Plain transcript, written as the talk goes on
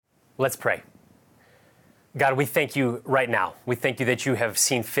Let's pray. God, we thank you right now. We thank you that you have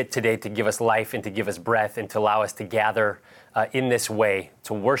seen fit today to give us life and to give us breath and to allow us to gather in this way,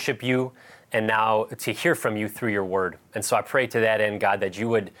 to worship you and now to hear from you through your word. And so I pray to that end, God, that you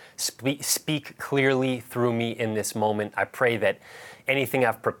would speak clearly through me in this moment. I pray that anything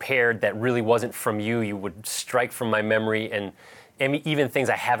I've prepared that really wasn't from you, you would strike from my memory, and even things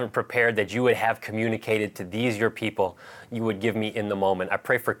I haven't prepared that you would have communicated to these, your people, you would give me in the moment. I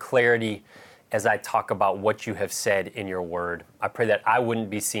pray for clarity as I talk about what you have said in your word. I pray that I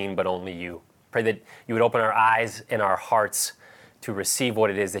wouldn't be seen, but only you. Pray that you would open our eyes and our hearts to receive what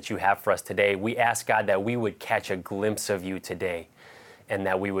it is that you have for us today. We ask, God, that we would catch a glimpse of you today and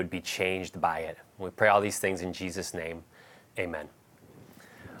that we would be changed by it. We pray all these things in Jesus' name. Amen.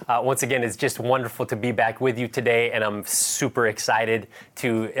 Once again, it's just wonderful to be back with you today, and I'm super excited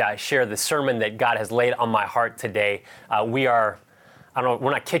to share the sermon that God has laid on my heart today. We're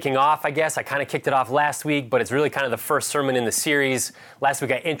not kicking off, I guess. I kind of kicked it off last week, but it's really kind of the first sermon in the series. Last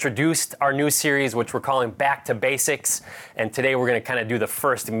week I introduced our new series, which we're calling Back to Basics, and today we're going to kind of do the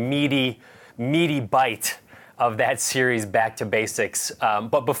first meaty bite of that series, Back to Basics.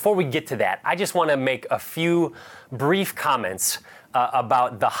 But before we get to that, I just want to make a few brief comments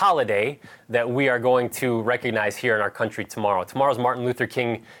about the holiday that we are going to recognize here in our country tomorrow. Tomorrow's Martin Luther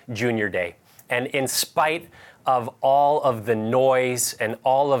King Jr. Day. And in spite of all of the noise and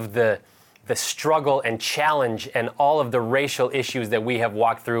all of the struggle and challenge and all of the racial issues that we have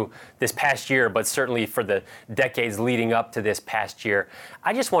walked through this past year, but certainly for the decades leading up to this past year,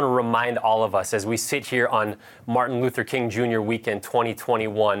 I just want to remind all of us as we sit here on Martin Luther King Jr. weekend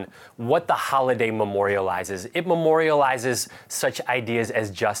 2021, what the holiday memorializes. It memorializes such ideas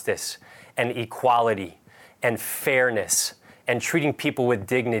as justice and equality and fairness and treating people with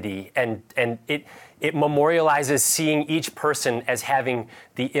dignity, and it memorializes seeing each person as having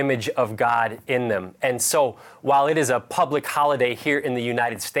the image of God in them. And so while it is a public holiday here in the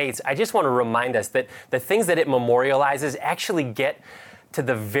United States, I just want to remind us that the things that it memorializes actually get to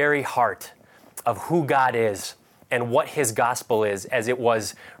the very heart of who God is and what his gospel is as it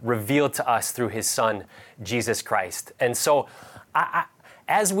was revealed to us through his son, Jesus Christ. And so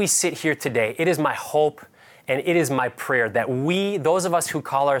as we sit here today, it is my hope and it is my prayer that we, those of us who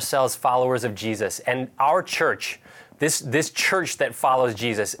call ourselves followers of Jesus, and our church, this church that follows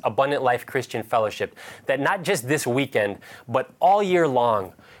Jesus, Abundant Life Christian Fellowship, that not just this weekend, but all year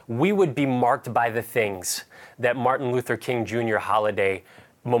long, we would be marked by the things that Martin Luther King Jr. holiday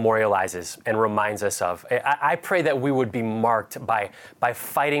memorializes and reminds us of. I pray that we would be marked by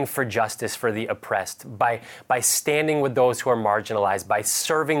fighting for justice for the oppressed, by standing with those who are marginalized, by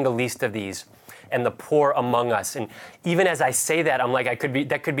serving the least of these and the poor among us. And even as I say that, I'm like,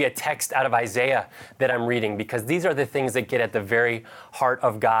 that could be a text out of Isaiah that I'm reading, because these are the things that get at the very heart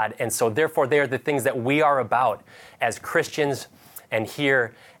of God. And so therefore, they are the things that we are about as Christians and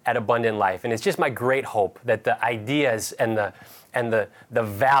here at Abundant Life. And it's just my great hope that the ideas and the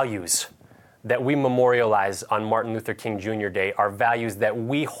values that we memorialize on Martin Luther King Jr. Day are values that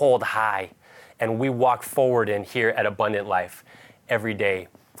we hold high and we walk forward in here at Abundant Life every day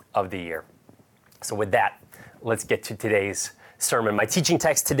of the year. So with that, let's get to today's sermon. My teaching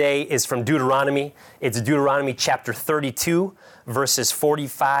text today is from Deuteronomy. It's Deuteronomy chapter 32, verses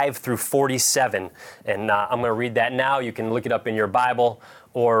 45 through 47. And I'm going to read that now. You can look it up in your Bible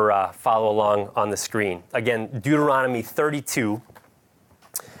or follow along on the screen. Again, Deuteronomy 32,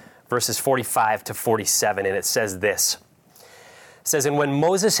 verses 45 to 47. And it says this. It says, "And when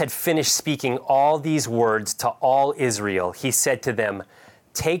Moses had finished speaking all these words to all Israel, he said to them,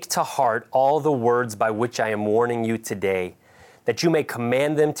 'Take to heart all the words by which I am warning you today, that you may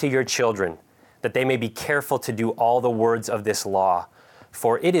command them to your children, that they may be careful to do all the words of this law.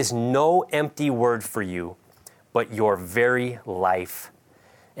 For it is no empty word for you, but your very life.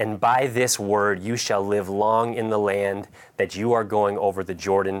 And by this word you shall live long in the land that you are going over the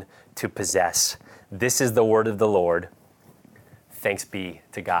Jordan to possess.' This is the word of the Lord. Thanks be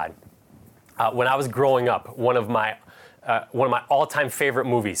to God." When I was growing up, one of my all-time favorite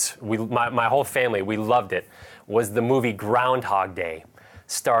movies, my whole family, we loved it, was the movie Groundhog Day,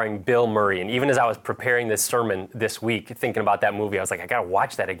 starring Bill Murray. And even as I was preparing this sermon this week, thinking about that movie, I was like, I gotta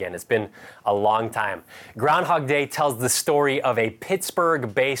watch that again. It's been a long time. Groundhog Day tells the story of a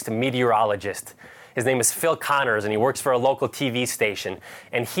Pittsburgh-based meteorologist. His name is Phil Connors, and he works for a local TV station.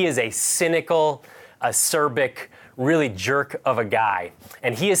 And he is a cynical, acerbic, really jerk of a guy.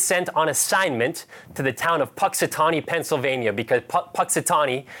 And he is sent on assignment to the town of Puxatawney, Pennsylvania, because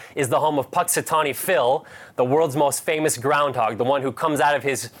Puxatawney is the home of Puxatawney Phil, the world's most famous groundhog, the one who comes out of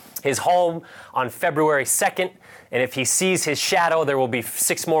his home on February 2nd And if he sees his shadow, there will be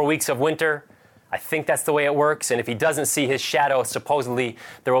 6 more weeks of winter. I think that's the way it works. And if he doesn't see his shadow, supposedly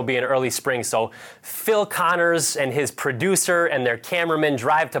there will be an early spring. So Phil Connors and his producer and their cameraman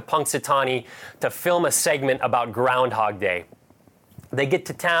drive to Punxsutawney to film a segment about Groundhog Day. They get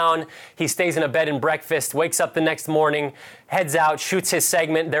to town, he stays in a bed and breakfast, wakes up the next morning, heads out, shoots his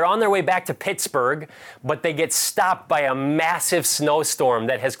segment. They're on their way back to Pittsburgh, but they get stopped by a massive snowstorm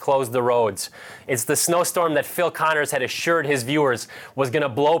that has closed the roads. It's the snowstorm that Phil Connors had assured his viewers was going to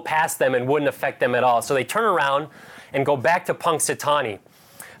blow past them and wouldn't affect them at all. So they turn around and go back to Punxsutawney.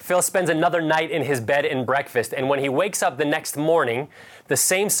 Phil spends another night in his bed and breakfast, and when he wakes up the next morning, the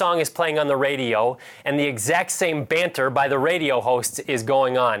same song is playing on the radio, and the exact same banter by the radio hosts is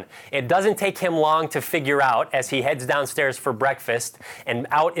going on. It doesn't take him long to figure out, as he heads downstairs for breakfast and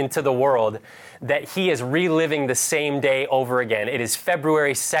out into the world, that he is reliving the same day over again. It is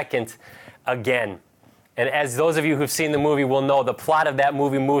February 2nd again. And as those of you who've seen the movie will know, the plot of that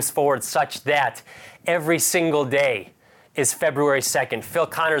movie moves forward such that every single day is February 2nd. Phil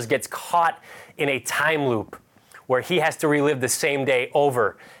Connors gets caught in a time loop where he has to relive the same day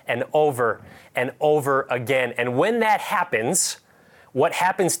over and over and over again. And when that happens, what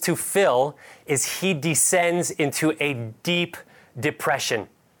happens to Phil is he descends into a deep depression.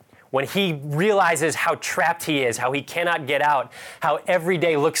 When he realizes how trapped he is, how he cannot get out, how every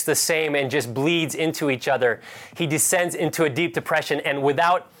day looks the same and just bleeds into each other, he descends into a deep depression. And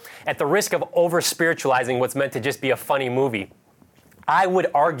at the risk of over-spiritualizing what's meant to just be a funny movie, I would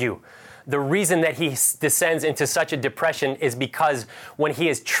argue the reason that he descends into such a depression is because when he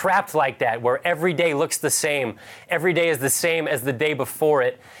is trapped like that, where every day looks the same, every day is the same as the day before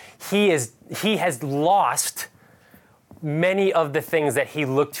it, he has lost many of the things that he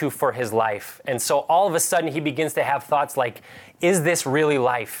looked to for his life. And so all of a sudden he begins to have thoughts like, is this really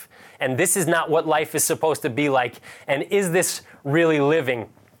life? And this is not what life is supposed to be like. And is this really living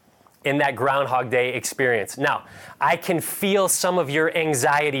in that Groundhog Day experience? Now, I can feel some of your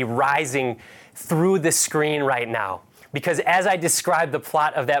anxiety rising through the screen right now. Because as I described the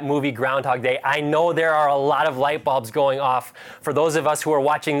plot of that movie, Groundhog Day, I know there are a lot of light bulbs going off for those of us who are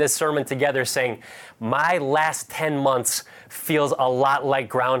watching this sermon together saying, my last 10 months feels a lot like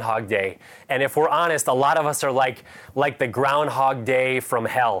Groundhog Day. And if we're honest, a lot of us are like the Groundhog Day from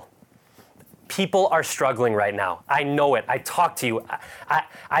hell. People are struggling right now. I know it. I talk to you.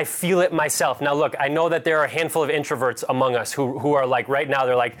 I feel it myself. Now look, I know that there are a handful of introverts among us who are like, right now,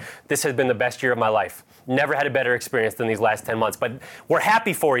 they're like, this has been the best year of my life. Never had a better experience than these last 10 months. But we're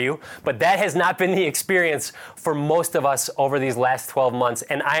happy for you, but that has not been the experience for most of us over these last 12 months,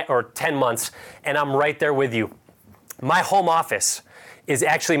 or 10 months, and I'm right there with you. My home office is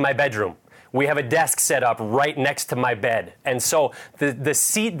actually my bedroom. We have a desk set up right next to my bed. And so the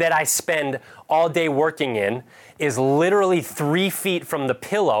seat that I spend all day working in is literally 3 feet from the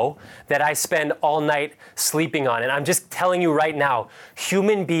pillow that I spend all night sleeping on. And I'm just telling you right now,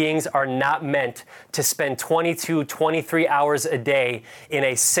 human beings are not meant to spend 22, 23 hours a day in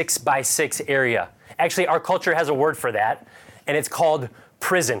a 6x6 area. Actually, our culture has a word for that, and it's called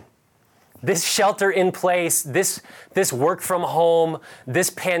prison. This shelter in place, this work from home,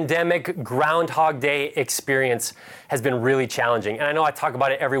 this pandemic Groundhog Day experience has been really challenging. And I know I talk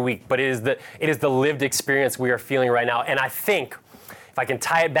about it every week, but it is the lived experience we are feeling right now. And I think, if I can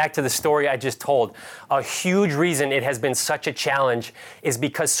tie it back to the story I just told, a huge reason it has been such a challenge is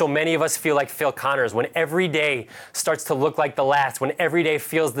because so many of us feel like Phil Connors. When every day starts to look like the last, when every day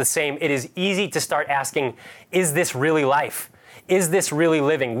feels the same, it is easy to start asking, is this really life? Is this really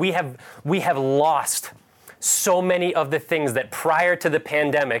living? We have lost so many of the things that prior to the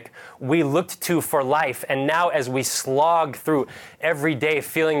pandemic we looked to for life. And now as we slog through every day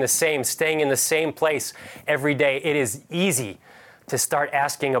feeling the same, staying in the same place every day, it is easy to start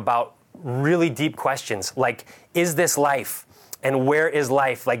asking about really deep questions like, is this life? And where is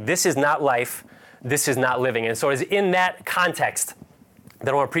life? Like, this is not life. This is not living. And so it is in that context that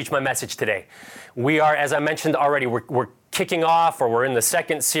I want to preach my message today. We are, as I mentioned already, we're kicking off, or we're in the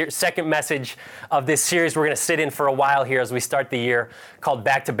second message of this series we're going to sit in for a while here as we start the year, called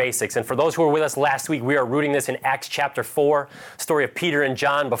Back to Basics. And for those who were with us last week, we are rooting this in Acts chapter 4, story of Peter and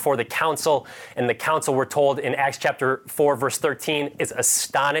John before the council. And the council, we're told in Acts chapter 4, verse 13, is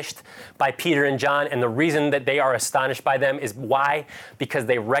astonished by Peter and John. And the reason that they are astonished by them is why? Because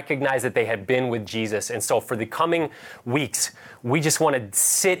they recognize that they had been with Jesus. And so for the coming weeks, we just want to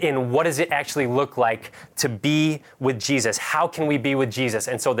sit in what does it actually look like to be with Jesus? How can we be with Jesus?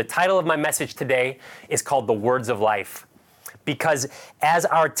 And so the title of my message today is called The Words of Life. Because as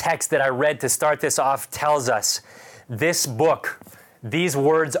our text that I read to start this off tells us, this book, These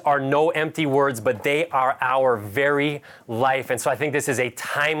words are no empty words, but they are our very life. And so I think this is a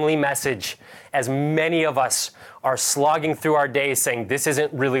timely message as many of us are slogging through our days saying, this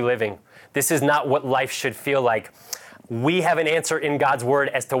isn't really living. This is not what life should feel like. We have an answer in God's word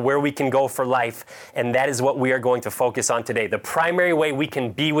as to where we can go for life, and that is what we are going to focus on today. The primary way we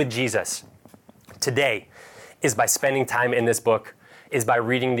can be with Jesus today is by spending time in this book, is by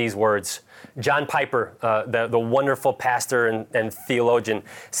reading these words. John Piper, the wonderful pastor and theologian,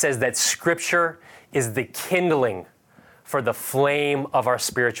 says that Scripture is the kindling for the flame of our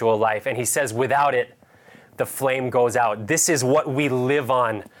spiritual life. And he says without it, the flame goes out. This is what we live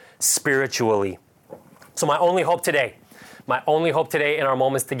on spiritually. So my only hope today in our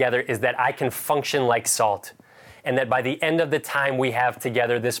moments together is that I can function like salt. And that by the end of the time we have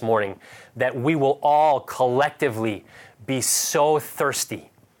together this morning, that we will all collectively be so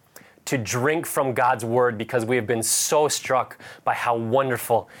thirsty to drink from God's word because we have been so struck by how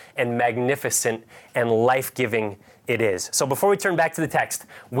wonderful and magnificent and life-giving it is. So before we turn back to the text,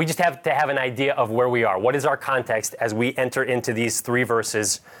 we just have to have an idea of where we are. What is our context as we enter into these three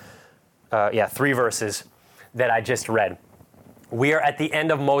verses that I just read? We are at the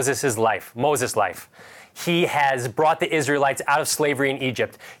end of Moses' life. He has brought the Israelites out of slavery in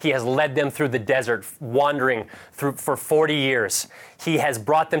Egypt. He has led them through the desert, wandering through for 40 years. He has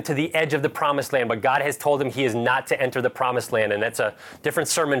brought them to the edge of the promised land, but God has told him he is not to enter the promised land. And that's a different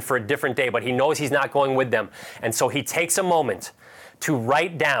sermon for a different day, but he knows he's not going with them. And so he takes a moment to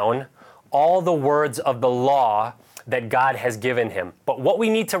write down all the words of the law that God has given him. But what we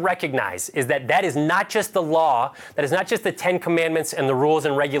need to recognize is that that is not just the law, that is not just the 10 commandments and the rules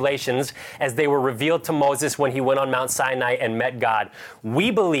and regulations as they were revealed to Moses when he went on Mount Sinai and met God.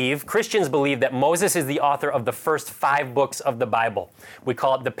 Christians believe that Moses is the author of the first 5 books of the Bible. We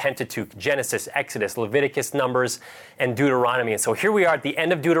call it the Pentateuch: Genesis, Exodus, Leviticus, Numbers, and Deuteronomy. And so here we are at the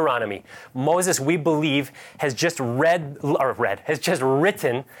end of Deuteronomy. Moses, we believe, has just written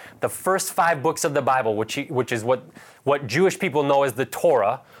the first 5 books of the Bible, which is what Jewish people know as the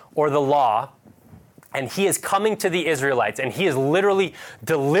Torah or the law. And he is coming to the Israelites, and he is literally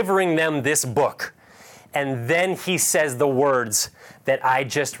delivering them this book. And then he says the words that I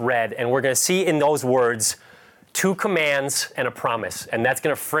just read. And we're going to see in those words 2 commands and a promise. And that's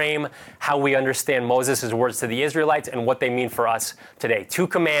going to frame how we understand Moses' words to the Israelites and what they mean for us today. 2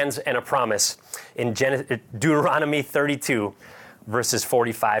 commands and a promise in Deuteronomy 32, verses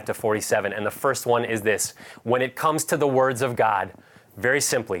 45 to 47. And the first one is this: when it comes to the words of God, very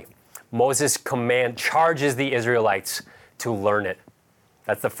simply, Moses charges the Israelites to learn it.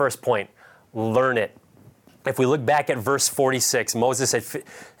 That's the first point. Learn it. If we look back at verse 46, Moses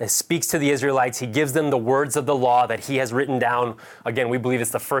speaks to the Israelites. He gives them the words of the law that he has written down. Again, we believe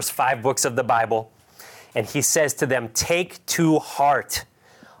it's the first 5 books of the Bible. And he says to them, "Take to heart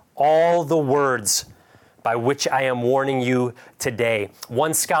all the words by which I am warning you today."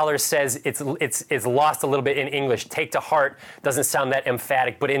 One scholar says it's lost a little bit in English. Take to heart doesn't sound that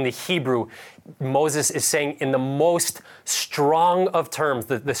emphatic, but in the Hebrew, Moses is saying in the most strong of terms,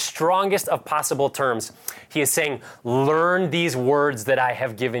 the strongest of possible terms, he is saying, learn these words that I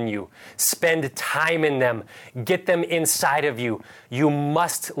have given you. Spend time in them. Get them inside of you. You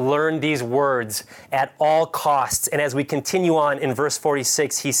must learn these words at all costs. And as we continue on in verse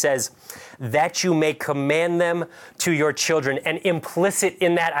 46, he says, that you may command them to your children. And implicit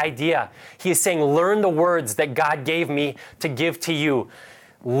in that idea, he is saying, learn the words that God gave me to give to you.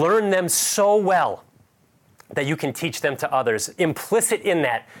 Learn them so well that you can teach them to others. Implicit in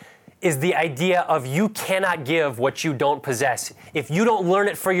that is the idea of you cannot give what you don't possess. If you don't learn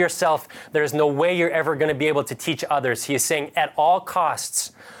it for yourself, there's no way you're ever going to be able to teach others. He is saying, at all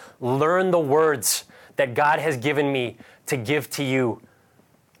costs, learn the words that God has given me to give to you,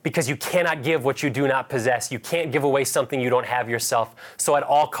 because you cannot give what you do not possess. You can't give away something you don't have yourself. So at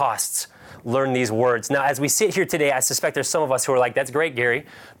all costs, learn these words. Now, as we sit here today, I suspect there's some of us who are like, that's great, Gary.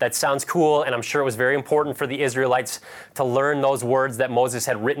 That sounds cool. And I'm sure it was very important for the Israelites to learn those words that Moses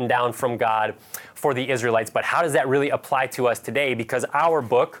had written down from God for the Israelites. But how does that really apply to us today? Because our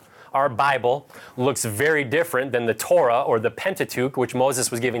book, our Bible, looks very different than the Torah or the Pentateuch, which Moses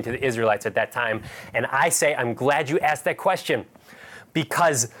was giving to the Israelites at that time. And I say, I'm glad you asked that question,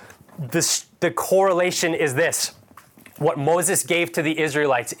 because the correlation is this. What Moses gave to the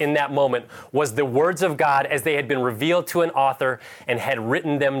Israelites in that moment was the words of God as they had been revealed to an author and had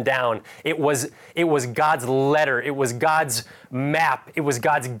written them down. It was God's letter. It was God's map. It was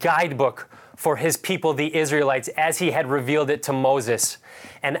God's guidebook for his people, the Israelites, as he had revealed it to Moses.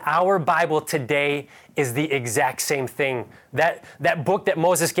 And our Bible today is the exact same thing. That book that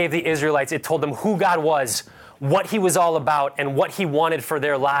Moses gave the Israelites, it told them who God was, what he was all about and what he wanted for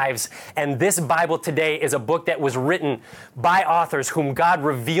their lives. And this Bible today is a book that was written by authors whom God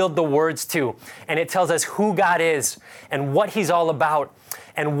revealed the words to. And it tells us who God is and what he's all about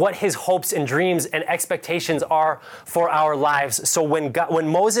and what his hopes and dreams and expectations are for our lives. So when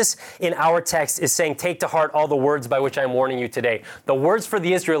Moses in our text is saying, take to heart all the words by which I'm warning you today, the words for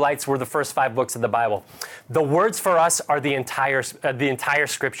the Israelites were the first 5 books of the Bible. The words for us are the entire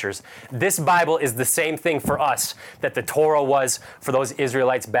scriptures. This Bible is the same thing for us that the Torah was for those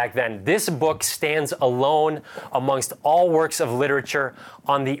Israelites back then. This book stands alone amongst all works of literature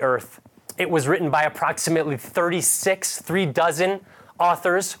on the earth. It was written by approximately 3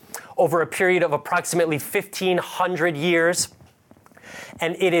 authors over a period of approximately 1,500 years.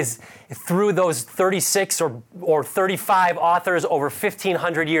 And it is through those 36 or 35 authors over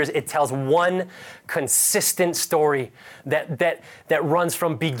 1,500 years, it tells one consistent story that runs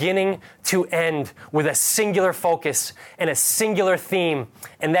from beginning to end with a singular focus and a singular theme.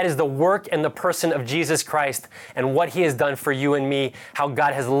 And that is the work and the person of Jesus Christ and what he has done for you and me, how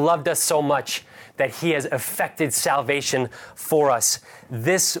God has loved us so much that he has effected salvation for us.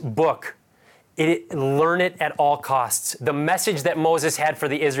 This book, learn it at all costs. The message that Moses had for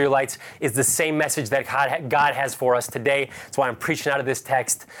the Israelites is the same message that God has for us today. That's why I'm preaching out of this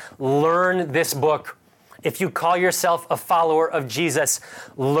text. Learn this book. If you call yourself a follower of Jesus,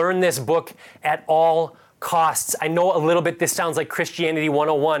 learn this book at all costs. I know a little bit this sounds like Christianity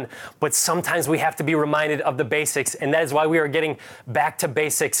 101, but sometimes we have to be reminded of the basics. And that is why we are getting back to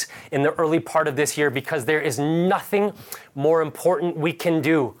basics in the early part of this year, because there is nothing more important we can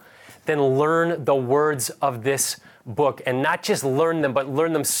do than learn the words of this book. And not just learn them, but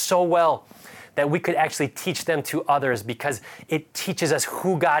learn them so well that we could actually teach them to others, because it teaches us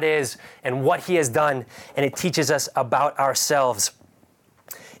who God is and what he has done, and it teaches us about ourselves.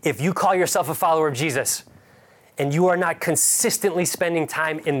 If you call yourself a follower of Jesus and you are not consistently spending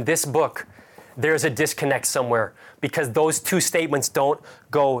time in this book, there's a disconnect somewhere, because those two statements don't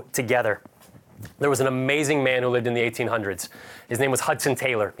go together. There was an amazing man who lived in the 1800s. His name was Hudson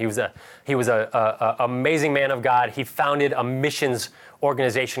Taylor. He was a amazing man of God. He founded a missions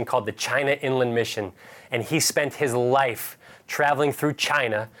organization called the China Inland Mission, and he spent his life traveling through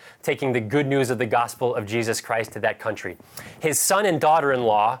China, taking the good news of the gospel of Jesus Christ to that country. His son and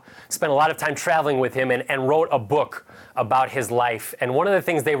daughter-in-law spent a lot of time traveling with him and wrote a book about his life. And one of the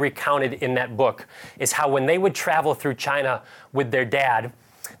things they recounted in that book is how when they would travel through China with their dad,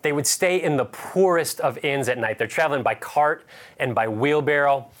 they would stay in the poorest of inns at night. They're traveling by cart and by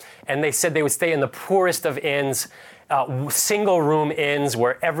wheelbarrow. And they said they would stay in the poorest of inns, single room inns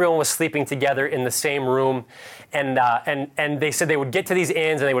where everyone was sleeping together in the same room. And they said they would get to these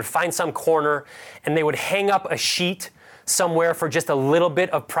inns and they would find some corner and they would hang up a sheet somewhere for just a little bit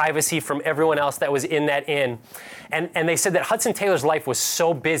of privacy from everyone else that was in that inn. And they said that Hudson Taylor's life was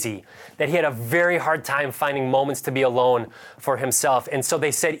so busy that he had a very hard time finding moments to be alone for himself. And so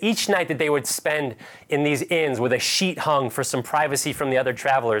they said each night that they would spend in these inns with a sheet hung for some privacy from the other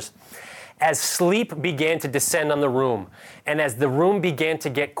travelers, as sleep began to descend on the room and as the room began to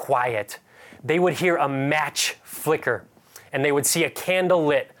get quiet, they would hear a match flicker and they would see a candle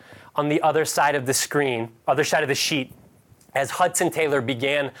lit on the other side of the sheet, as Hudson Taylor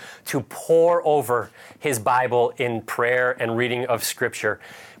began to pore over his Bible in prayer and reading of Scripture.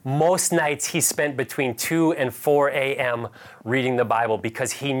 Most nights he spent between 2 and 4 a.m. reading the Bible,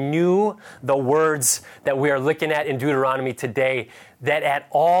 because he knew the words that we are looking at in Deuteronomy today, that at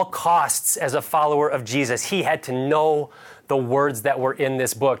all costs as a follower of Jesus, he had to know the words that were in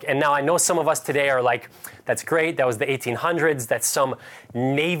this book. And now I know some of us today are like, that's great, that was the 1800s, that's some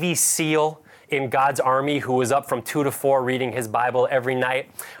Navy SEAL in God's army who was up from 2 to 4 reading his Bible every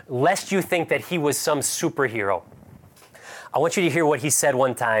night, lest you think that he was some superhero. I want you to hear what he said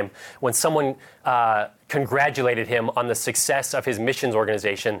one time when someone congratulated him on the success of his missions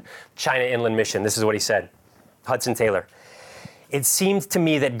organization, China Inland Mission. This is what he said, Hudson Taylor. "It seemed to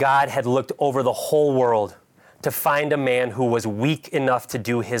me that God had looked over the whole world to find a man who was weak enough to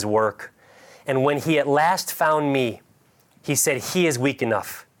do his work. And when he at last found me, he said, 'He is weak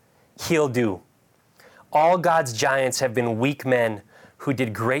enough. He'll do.' All God's giants have been weak men who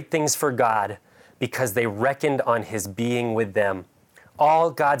did great things for God because they reckoned on his being with them. All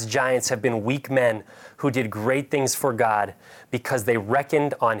God's giants have been weak men who did great things for God because they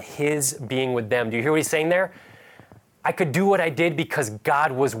reckoned on his being with them." Do you hear what he's saying there? I could do what I did because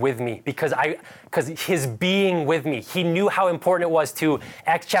God was with me, because his being with me. He knew how important it was to,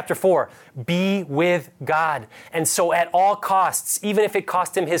 Acts chapter 4, be with God. And so at all costs, even if it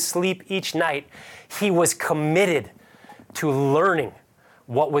cost him his sleep each night, he was committed to learning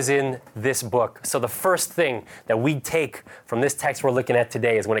what was in this book. So the first thing that we take from this text we're looking at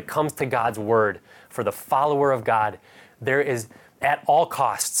today is when it comes to God's word, for the follower of God, there is, at all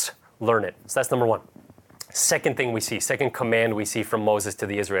costs, learn it. So that's number one. Second thing we see, second command we see from Moses to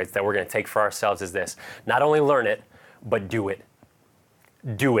the Israelites that we're going to take for ourselves is this. Not only learn it, but do it.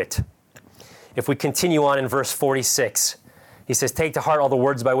 Do it. If we continue on in verse 46, he says, take to heart all the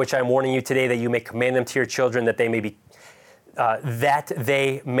words by which I am warning you today, that you may command them to your children, that they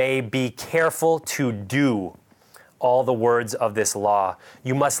may be careful to do all the words of this law.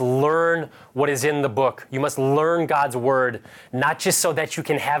 You must learn what is in the book. You must learn God's word, not just so that you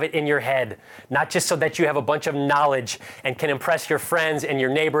can have it in your head, not just so that you have a bunch of knowledge and can impress your friends and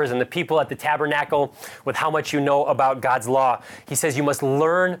your neighbors and the people at the tabernacle with how much you know about God's law. He says you must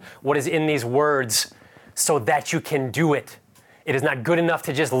learn what is in these words so that you can do it. It is not good enough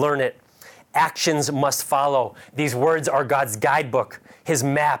to just learn it. Actions must follow. These words are God's guidebook, His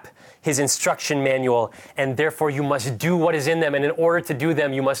map, His instruction manual, and therefore you must do what is in them. And in order to do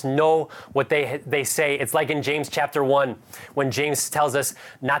them, you must know what they say. It's like in James chapter 1, when James tells us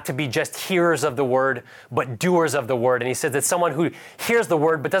not to be just hearers of the word, but doers of the word. And he says that someone who hears the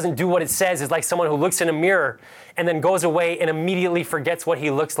word but doesn't do what it says is like someone who looks in a mirror and then goes away and immediately forgets what he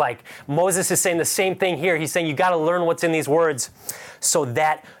looks like. Moses is saying the same thing here. He's saying you got to learn what's in these words so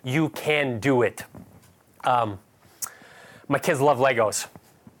that you can do it. My kids love Legos.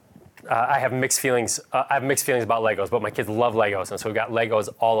 I have mixed feelings. About Legos, but my kids love Legos, and so we've got Legos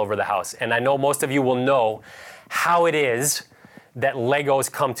all over the house. And I know most of you will know how it is that Legos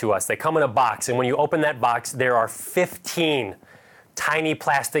come to us. They come in a box, and when you open that box, there are 15 tiny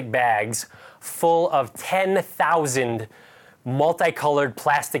plastic bags full of 10,000 multicolored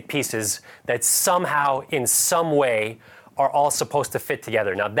plastic pieces that somehow, in some way, are all supposed to fit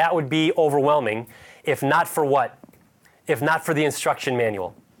together. Now, that would be overwhelming, if not for what? If not for the instruction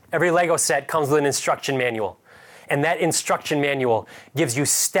manual. Every Lego set comes with an instruction manual. And that instruction manual gives you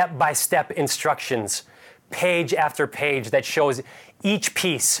step-by-step instructions, page after page, that shows each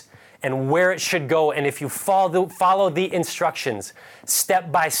piece and where it should go. And if you follow the instructions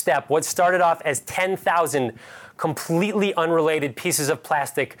step by step, what started off as 10,000 completely unrelated pieces of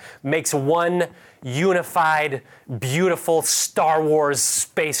plastic makes one unified, beautiful Star Wars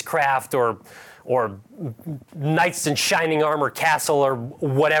spacecraft or Knights in Shining Armor castle or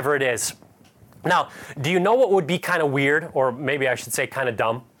whatever it is. Now, do you know what would be kind of weird, or maybe I should say kind of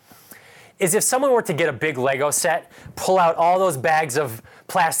dumb, is if someone were to get a big Lego set, pull out all those bags of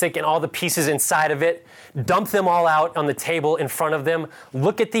plastic and all the pieces inside of it, dump them all out on the table in front of them,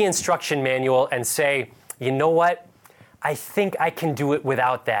 look at the instruction manual and say, you know what? I think I can do it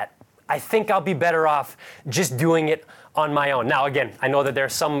without that. I think I'll be better off just doing it on my own. Now, again, I know that there are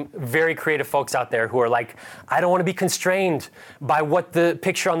some very creative folks out there who are like, I don't want to be constrained by what the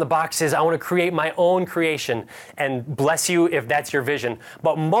picture on the box is. I want to create my own creation. And bless you if that's your vision.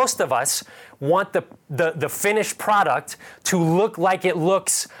 But most of us want the finished product to look like it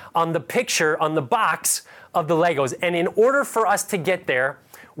looks on the picture on the box of the Legos. And in order for us to get there,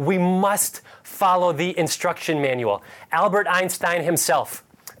 we must follow the instruction manual. Albert Einstein himself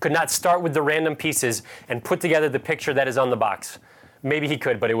could not start with the random pieces and put together the picture that is on the box. Maybe he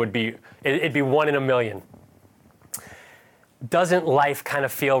could, but it'd be one in a million. Doesn't life kind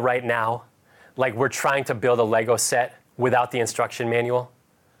of feel right now like we're trying to build a Lego set without the instruction manual?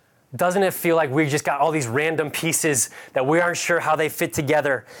 Doesn't it feel like we just got all these random pieces that we aren't sure how they fit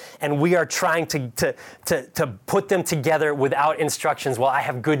together, and we are trying to put them together without instructions? Well, I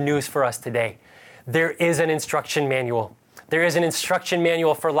have good news for us today. There is an instruction manual. There is an instruction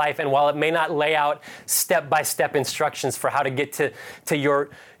manual for life, and while it may not lay out step-by-step instructions for how to get to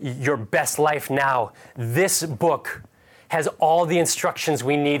your best life now, this book has all the instructions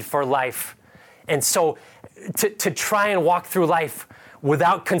we need for life. And so to try and walk through life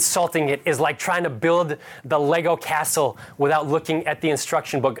without consulting it is like trying to build the Lego castle without looking at the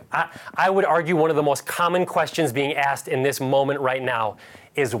instruction book. I would argue one of the most common questions being asked in this moment right now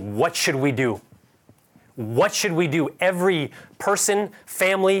is, what should we do? What should we do? Every person,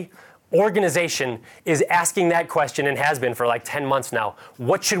 family, organization is asking that question and has been for like 10 months now.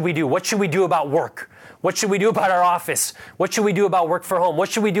 What should we do? What should we do about work? What should we do about our office? What should we do about work from home? What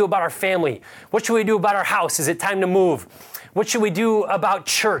should we do about our family? What should we do about our house? Is it time to move? What should we do about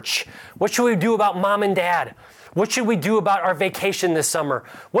church? What should we do about mom and dad? What should we do about our vacation this summer?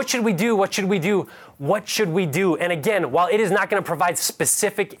 What should we do? What should we do? What should we do? And again, while it is not going to provide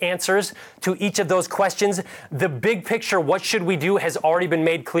specific answers to each of those questions, the big picture, what should we do, has already been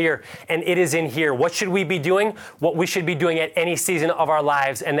made clear, and it is in here. What should we be doing? What we should be doing at any season of our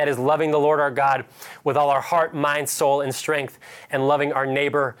lives, and that is loving the Lord our God with all our heart, mind, soul, and strength, and loving our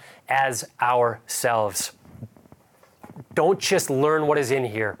neighbor as ourselves. Don't just learn what is in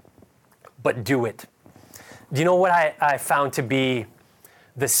here, but do it. Do you know what I found to be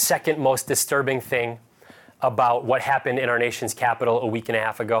the second most disturbing thing about what happened in our nation's capital a week and a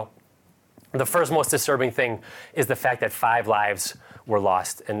half ago? The first most disturbing thing is the fact that 5 lives were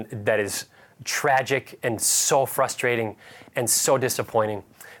lost, and that is tragic and so frustrating and so disappointing.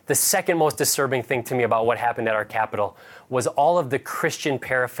 The second most disturbing thing to me about what happened at our Capitol was all of the Christian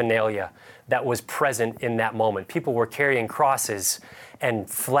paraphernalia that was present in that moment. People were carrying crosses and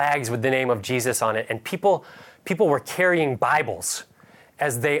flags with the name of Jesus on it, and people were carrying Bibles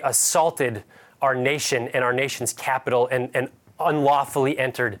as they assaulted our nation and our nation's capital and unlawfully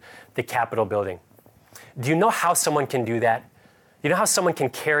entered the Capitol building. Do you know how someone can do that? You know how someone can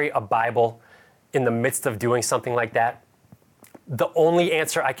carry a Bible in the midst of doing something like that? The only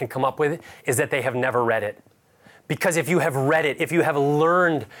answer I can come up with is that they have never read it. Because if you have read it, if you have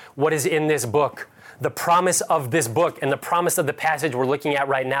learned what is in this book, the promise of this book and the promise of the passage we're looking at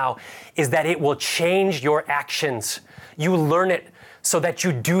right now is that it will change your actions. You learn it so that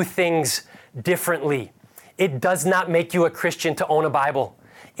you do things differently. It does not make you a Christian to own a Bible.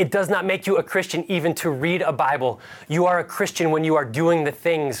 It does not make you a Christian even to read a Bible. You are a Christian when you are doing the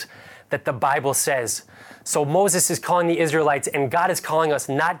things that the Bible says. So Moses is calling the Israelites, and God is calling us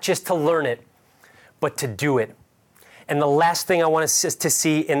not just to learn it, but to do it. And the last thing I want us to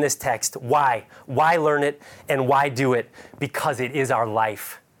see in this text, why? Why learn it and why do it? Because it is our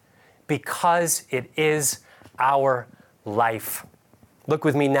life. Because it is our life. Look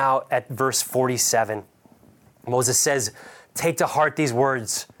with me now at verse 47. Moses says, "Take to heart these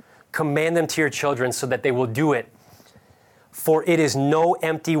words, command them to your children so that they will do it. For it is no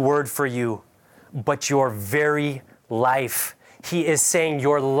empty word for you, but your very life." He is saying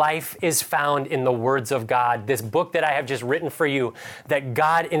your life is found in the words of God. This book that I have just written for you, that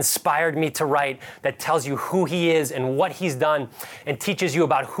God inspired me to write, that tells you who He is and what He's done and teaches you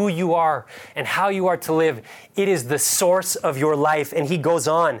about who you are and how you are to live. It is the source of your life. And he goes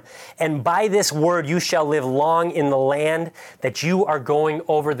on, "And by this word you shall live long in the land that you are going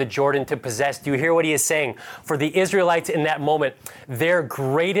over the Jordan to possess." Do you hear what he is saying? For the Israelites in that moment, their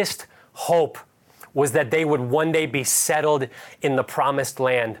greatest hope was that they would one day be settled in the promised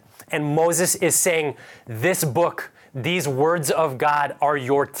land. And Moses is saying, this book, these words of God are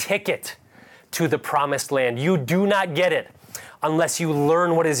your ticket to the promised land. You do not get it unless you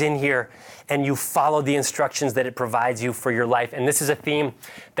learn what is in here and you follow the instructions that it provides you for your life. And this is a theme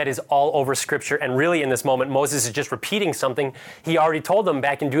that is all over Scripture. And really in this moment, Moses is just repeating something he already told them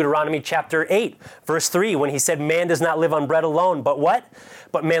back in Deuteronomy chapter 8, verse 3, when he said, "Man does not live on bread alone, but what?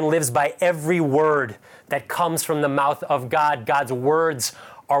 But man lives by every word that comes from the mouth of God." God's words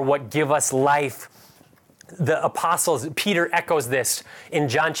are what give us life. The apostles, Peter echoes this in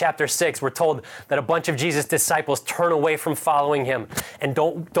John chapter 6. We're told that a bunch of Jesus' disciples turn away from following him and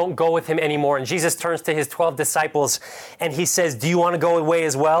don't go with him anymore. And Jesus turns to his 12 disciples and he says, "Do you want to go away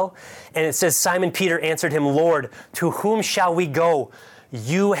as well?" And it says, Simon Peter answered him, "Lord, to whom shall we go?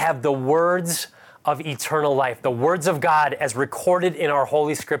 You have the words of eternal life." The words of God, as recorded in our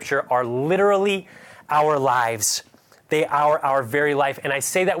Holy Scripture, are literally our lives. They are our very life. And I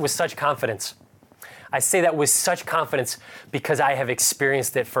say that with such confidence. I say that with such confidence because I have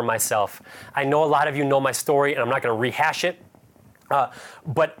experienced it for myself. I know a lot of you know my story, and I'm not going to rehash it.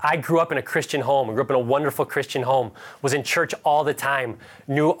 But I grew up in a Christian home. I grew up in a wonderful Christian home, was in church all the time,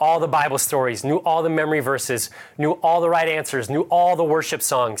 knew all the Bible stories, knew all the memory verses, knew all the right answers, knew all the worship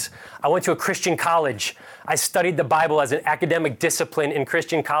songs. I went to a Christian college. I studied the Bible as an academic discipline in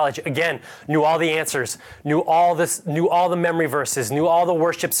Christian college. Again, knew all the answers, knew all the memory verses, knew all the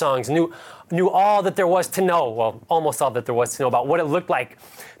worship songs, knew all that there was to know, well, almost all that there was to know about what it looked like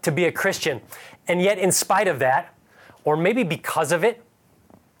to be a Christian. And yet, in spite of that, or maybe because of it,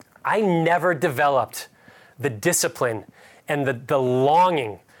 I never developed the discipline and the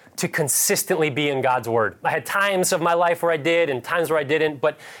longing to consistently be in God's Word. I had times of my life where I did and times where I didn't,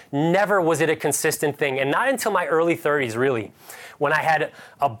 but never was it a consistent thing. And not until my early 30s, really, when I had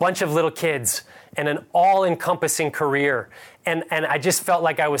a bunch of little kids and an all-encompassing career, and I just felt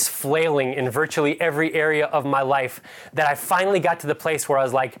like I was flailing in virtually every area of my life, that I finally got to the place where I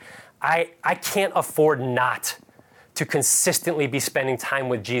was like, I can't afford not to consistently be spending time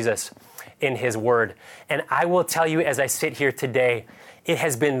with Jesus. in his word. And I will tell you, as I sit here today, it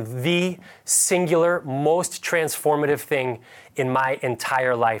has been the singular, most transformative thing in my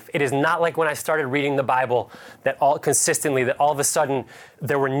entire life. It is not like when I started reading the Bible that all of a sudden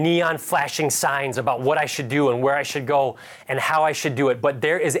there were neon flashing signs about what I should do and where I should go and how I should do it. But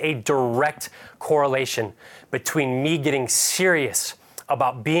there is a direct correlation between me getting serious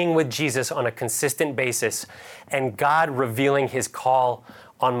about being with Jesus on a consistent basis and God revealing his call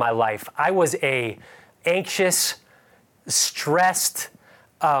on my life. I was a anxious, stressed,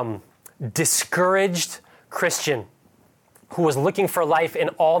 discouraged Christian who was looking for life in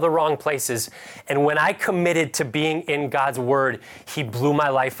all the wrong places. And when I committed to being in God's word, he blew my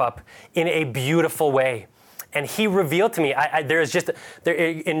life up in a beautiful way. And he revealed to me,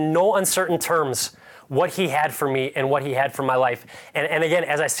 in no uncertain terms, what he had for me and what he had for my life. And again,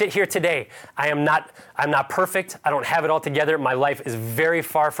 as I sit here today, I'm not perfect. I don't have it all together. My life is very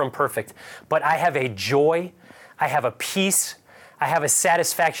far from perfect. But I have a joy, I have a peace, I have a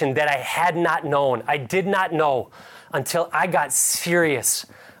satisfaction that I had not known. I did not know until I got serious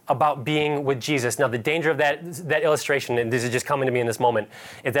about being with Jesus. Now, the danger of that illustration, and this is just coming to me in this moment,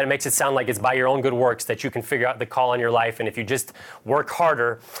 is that it makes it sound like it's by your own good works that you can figure out the call on your life, and if you just work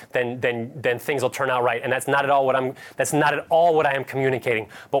harder, then things will turn out right. And that's not at all what I am communicating.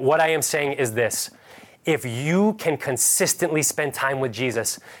 But what I am saying is this: if you can consistently spend time with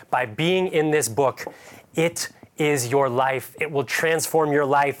Jesus by being in this book, it is your life. It will transform your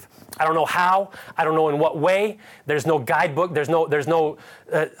life. I don't know how. I don't know in what way. There's no guidebook. There's no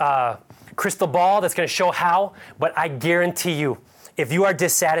crystal ball that's going to show how. But I guarantee you, if you are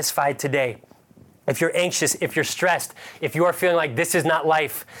dissatisfied today, if you're anxious, if you're stressed, if you are feeling like this is not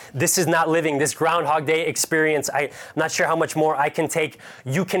life, this is not living, this Groundhog Day experience, I'm not sure how much more I can take,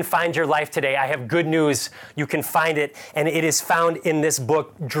 you can find your life today. I have good news. You can find it, and it is found in this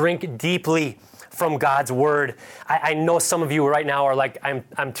book. Drink deeply from God's word. I know some of you right now are like,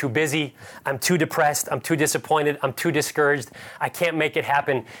 I'm too busy, I'm too depressed, I'm too disappointed, I'm too discouraged, I can't make it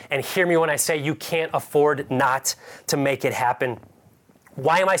happen. And hear me when I say you can't afford not to make it happen.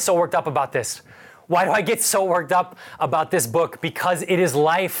 Why am I so worked up about this? Why do I get so worked up about this book? Because it is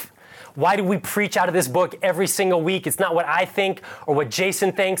life. Why do we preach out of this book every single week? It's not what I think or what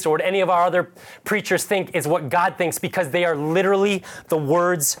Jason thinks or what any of our other preachers think. It's what God thinks, because they are literally the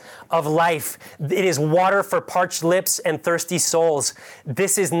words of life. It is water for parched lips and thirsty souls.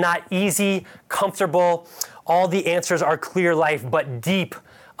 This is not easy, comfortable. All the answers are clear life, but deep,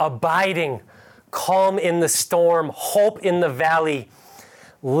 abiding, calm in the storm, hope in the valley.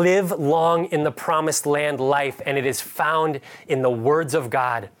 Live long in the promised land life, and it is found in the words of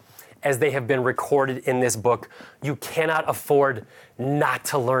God as they have been recorded in this book. You cannot afford not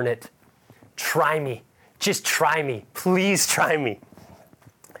to learn it. Try me. Just try me. Please try me.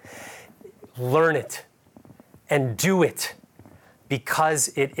 Learn it and do it, because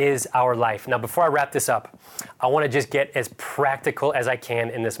it is our life. Now, before I wrap this up, I want to just get as practical as I can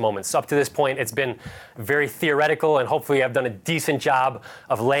in this moment. So up to this point, it's been very theoretical, and hopefully I've done a decent job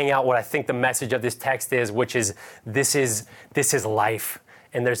of laying out what I think the message of this text is, which is this is life.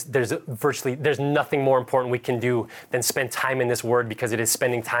 And there's nothing more important we can do than spend time in this word, because it is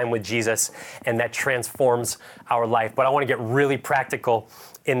spending time with Jesus, and that transforms our life. But I want to get really practical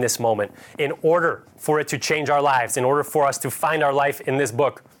in this moment. In order for it to change our lives, in order for us to find our life in this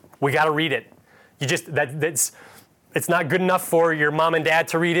book, we got to read it. It's not good enough for your mom and dad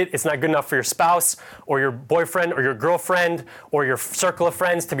to read it. It's not good enough for your spouse or your boyfriend or your girlfriend or your circle of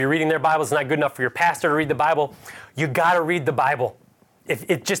friends to be reading their Bibles. It's not good enough for your pastor to read the Bible. You got to read the Bible.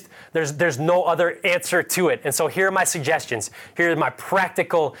 There's no other answer to it. And so here are my suggestions. Here's my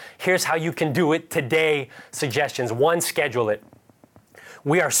practical, here's how you can do it today suggestions. One, schedule it.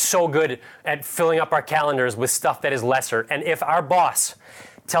 We are so good at filling up our calendars with stuff that is lesser. And if our boss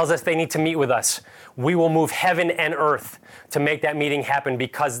tells us they need to meet with us, we will move heaven and earth to make that meeting happen,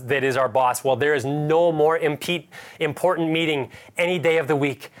 because that is our boss. Well, there is no more important meeting any day of the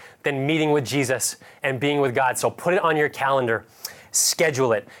week than meeting with Jesus and being with God. So put it on your calendar.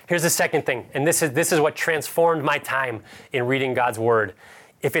 Schedule it. Here's the second thing, and this is what transformed my time in reading God's word.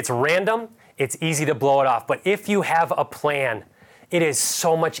 If it's random, it's easy to blow it off. But if you have a plan, it is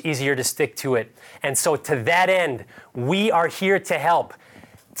so much easier to stick to it. And so to that end, we are here to help.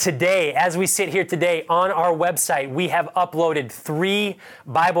 Today, as we sit here today, on our website, we have uploaded 3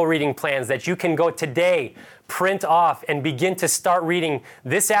 Bible reading plans that you can go today, print off, and begin to start reading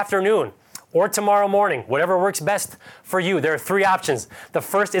this afternoon or tomorrow morning, whatever works best for you. There are 3 options. The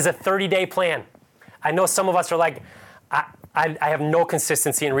first is a 30-day plan. I know some of us are like, I have no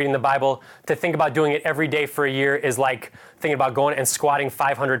consistency in reading the Bible. To think about doing it every day for a year is like thinking about going and squatting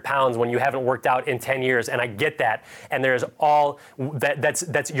 500 pounds when you haven't worked out in 10 years. And I get that. And there's all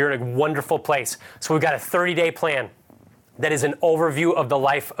that's you're in a wonderful place. So we've got a 30-day plan that is an overview of the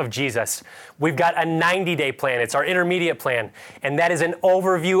life of Jesus. We've got a 90-day plan. It's our intermediate plan. And that is an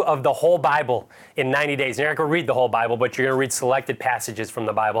overview of the whole Bible in 90 days. You're not going to read the whole Bible, but you're going to read selected passages from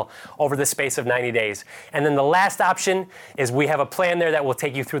the Bible over the space of 90 days. And then the last option is we have a plan there that will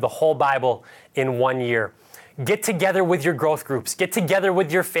take you through the whole Bible in 1 year. Get together with your growth groups. Get together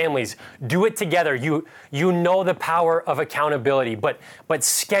with your families. Do it together. You know the power of accountability, but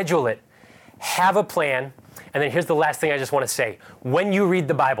schedule it. Have a plan. And then here's the last thing I just want to say. When you read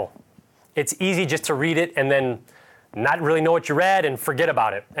the Bible, it's easy just to read it and then not really know what you read and forget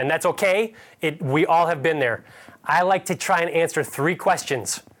about it. And that's okay. We all have been there. I like to try and answer 3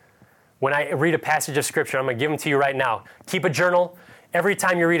 questions when I read a passage of Scripture. I'm going to give them to you right now. Keep a journal. Every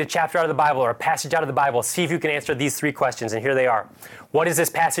time you read a chapter out of the Bible or a passage out of the Bible, see if you can answer these 3 questions. And here they are. What is this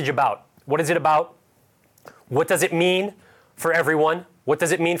passage about? What is it about? What does it mean for everyone? What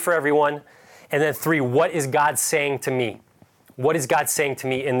does it mean for everyone? And then 3, what is God saying to me? What is God saying to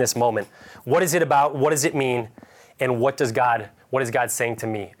me in this moment? What is it about? What does it mean? And what is God saying to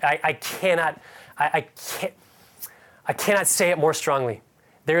me? I cannot say it more strongly.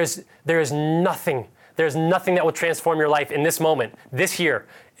 There is nothing that will transform your life in this moment, this year,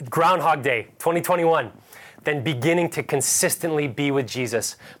 Groundhog Day, 2021, than beginning to consistently be with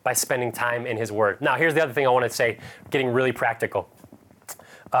Jesus by spending time in His Word. Now, here's the other thing I want to say, getting really practical.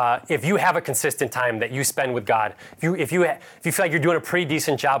 If you have a consistent time that you spend with God, if you feel like you're doing a pretty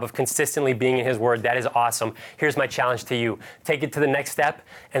decent job of consistently being in His Word, that is awesome. Here's my challenge to you. Take it to the next step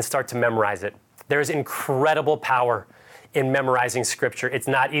and start to memorize it. There is incredible power in memorizing Scripture. It's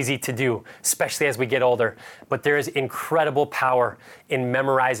not easy to do, especially as we get older, but there is incredible power in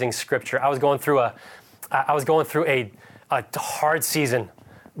memorizing Scripture. I was going through a hard season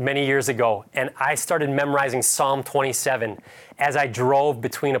many years ago, and I started memorizing Psalm 27 as I drove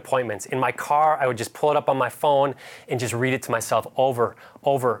between appointments. In my car, I would just pull it up on my phone and just read it to myself over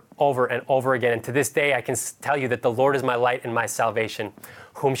and over again. And to this day, I can tell you that the Lord is my light and my salvation.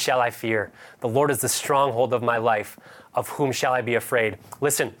 Whom shall I fear? The Lord is the stronghold of my life. Of whom shall I be afraid?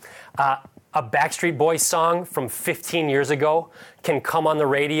 Listen, a Backstreet Boys song from 15 years ago can come on the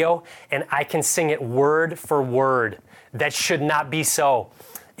radio, and I can sing it word for word. That should not be so.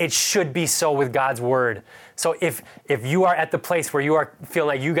 It should be so with God's Word. So if you are at the place where you are feeling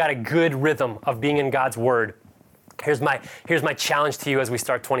like you got a good rhythm of being in God's Word, here's my challenge to you as we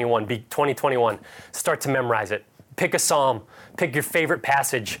start 2021. Start to memorize it. Pick a psalm. Pick your favorite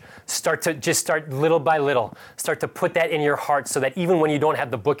passage. Start little by little. Start to put that in your heart so that even when you don't have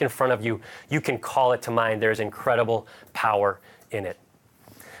the book in front of you, you can call it to mind. There's incredible power in it.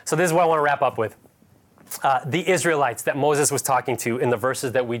 So this is what I want to wrap up with. The Israelites that Moses was talking to in the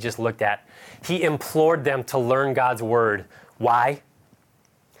verses that we just looked at, he implored them to learn God's Word. Why?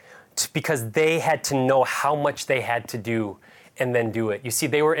 Because they had to know how much they had to do and then do it. You see,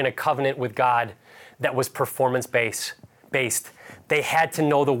 they were in a covenant with God that was performance-based. They had to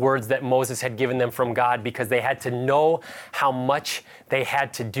know the words that Moses had given them from God because they had to know how much they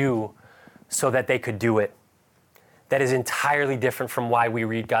had to do so that they could do it. That is entirely different from why we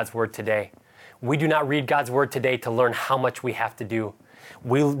read God's Word today. We do not read God's Word today to learn how much we have to do.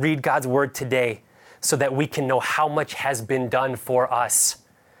 We read God's Word today so that we can know how much has been done for us.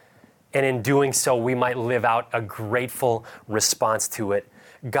 And in doing so, we might live out a grateful response to it.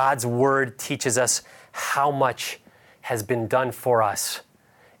 God's Word teaches us how much has been done for us.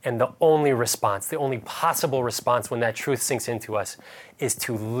 And the only possible response when that truth sinks into us is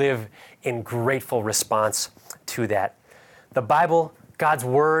to live in grateful response to that. The Bible, God's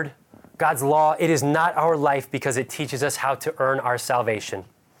Word, God's law, it is not our life because it teaches us how to earn our salvation.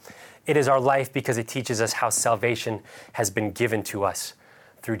 It is our life because it teaches us how salvation has been given to us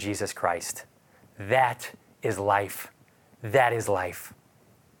through Jesus Christ. That is life. That is life.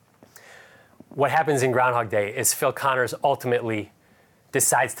 What happens in Groundhog Day is Phil Connors ultimately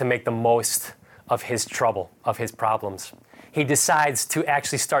decides to make the most of his trouble, of his problems. He decides to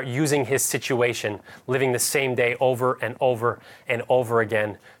actually start using his situation, living the same day over and over and over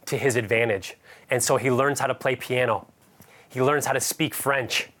again to his advantage. And so he learns how to play piano. He learns how to speak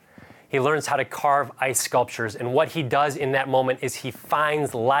French. He learns how to carve ice sculptures. And what he does in that moment is he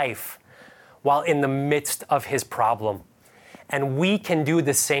finds life while in the midst of his problem. And we can do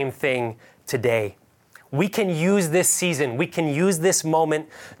the same thing today. We can use this season, we can use this moment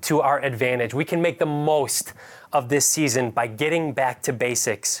to our advantage. We can make the most of this season by getting back to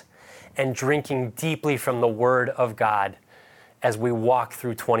basics and drinking deeply from the Word of God as we walk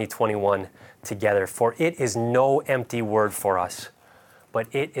through 2021 together. For it is no empty word for us, but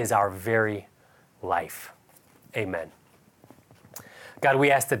it is our very life. Amen. God,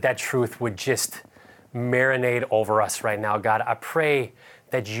 we ask that truth would just marinate over us right now. God, I pray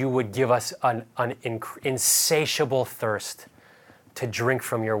that you would give us an insatiable thirst to drink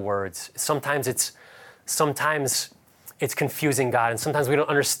from your words. Sometimes it's confusing, God, and sometimes we don't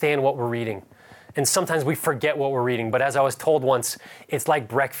understand what we're reading. And sometimes we forget what we're reading. But as I was told once, it's like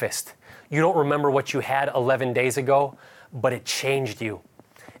breakfast. You don't remember what you had 11 days ago, but it changed you.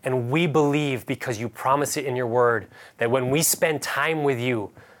 And we believe, because you promise it in your word, that when we spend time with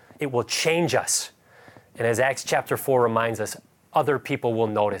you, it will change us. And as Acts chapter 4 reminds us, other people will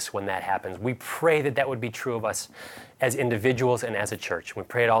notice when that happens. We pray that would be true of us as individuals and as a church. We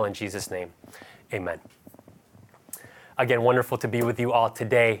pray it all in Jesus' name. Amen. Again, wonderful to be with you all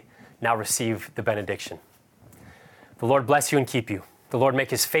today. Now receive the benediction. The Lord bless you and keep you. The Lord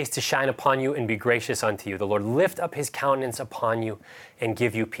make his face to shine upon you and be gracious unto you. The Lord lift up his countenance upon you and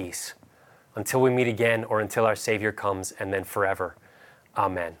give you peace. Until we meet again, or until our Savior comes, and then forever.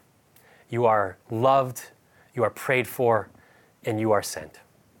 Amen. You are loved, you are prayed for, and you are sent.